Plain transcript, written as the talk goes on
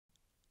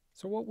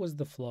So what was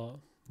the flaw?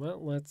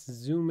 Well, let's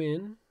zoom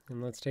in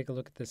and let's take a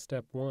look at this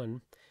step one.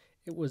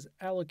 It was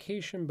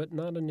allocation but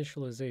not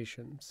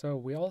initialization. So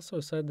we also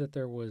said that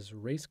there was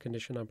race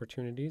condition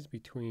opportunities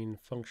between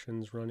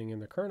functions running in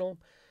the kernel.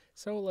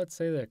 So let's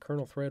say that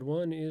kernel thread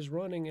 1 is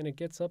running and it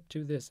gets up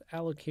to this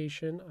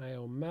allocation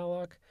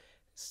io_malloc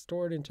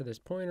stored into this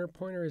pointer.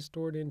 Pointer is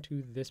stored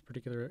into this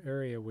particular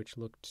area which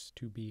looks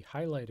to be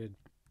highlighted.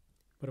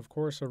 But of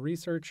course, a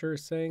researcher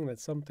saying that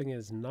something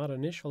is not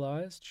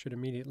initialized should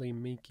immediately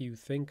make you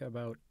think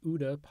about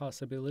OODA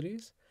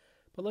possibilities.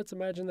 But let's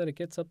imagine that it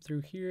gets up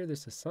through here,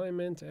 this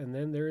assignment, and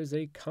then there is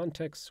a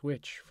context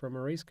switch from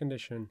a race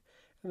condition,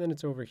 and then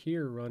it's over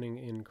here running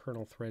in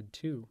kernel thread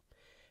 2.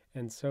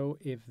 And so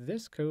if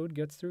this code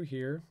gets through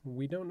here,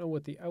 we don't know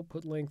what the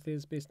output length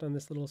is based on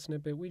this little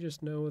snippet. We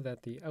just know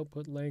that the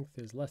output length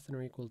is less than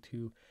or equal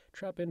to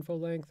trap info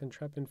length, and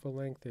trap info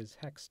length is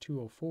hex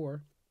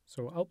 204.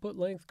 So output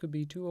length could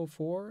be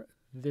 204.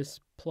 This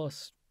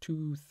plus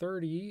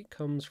 230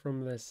 comes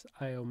from this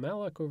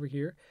io_malloc over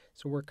here.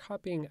 So we're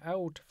copying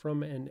out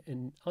from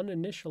an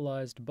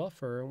uninitialized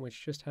buffer,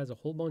 which just has a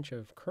whole bunch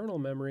of kernel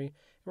memory, and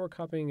we're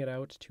copying it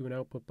out to an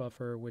output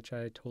buffer, which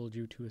I told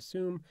you to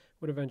assume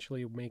would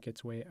eventually make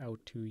its way out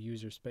to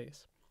user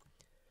space.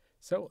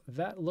 So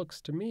that looks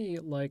to me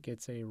like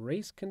it's a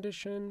race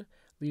condition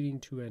leading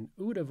to an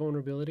OODA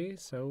vulnerability.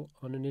 So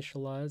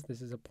uninitialized,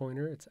 this is a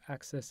pointer, it's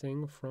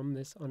accessing from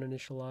this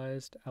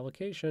uninitialized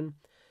allocation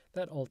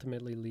that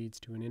ultimately leads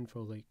to an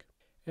info leak.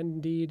 And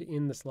indeed,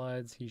 in the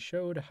slides, he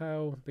showed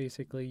how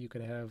basically you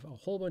could have a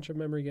whole bunch of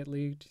memory get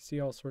leaked. You see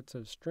all sorts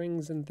of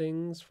strings and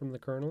things from the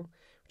kernel,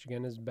 which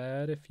again is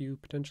bad if you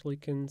potentially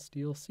can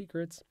steal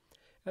secrets.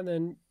 And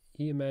then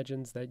he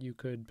imagines that you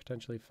could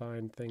potentially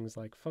find things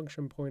like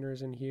function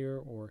pointers in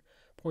here or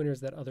pointers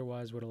that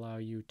otherwise would allow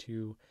you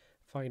to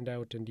find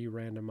out and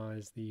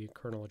de-randomize the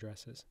kernel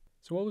addresses.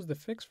 So what was the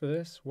fix for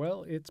this?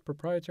 Well, it's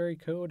proprietary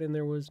code and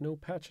there was no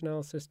patch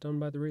analysis done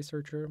by the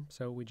researcher,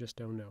 so we just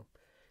don't know.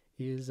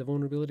 Is a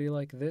vulnerability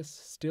like this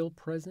still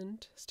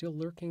present, still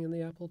lurking in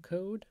the Apple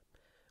code?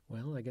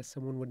 Well, I guess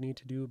someone would need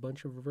to do a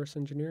bunch of reverse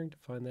engineering to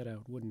find that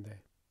out, wouldn't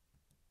they?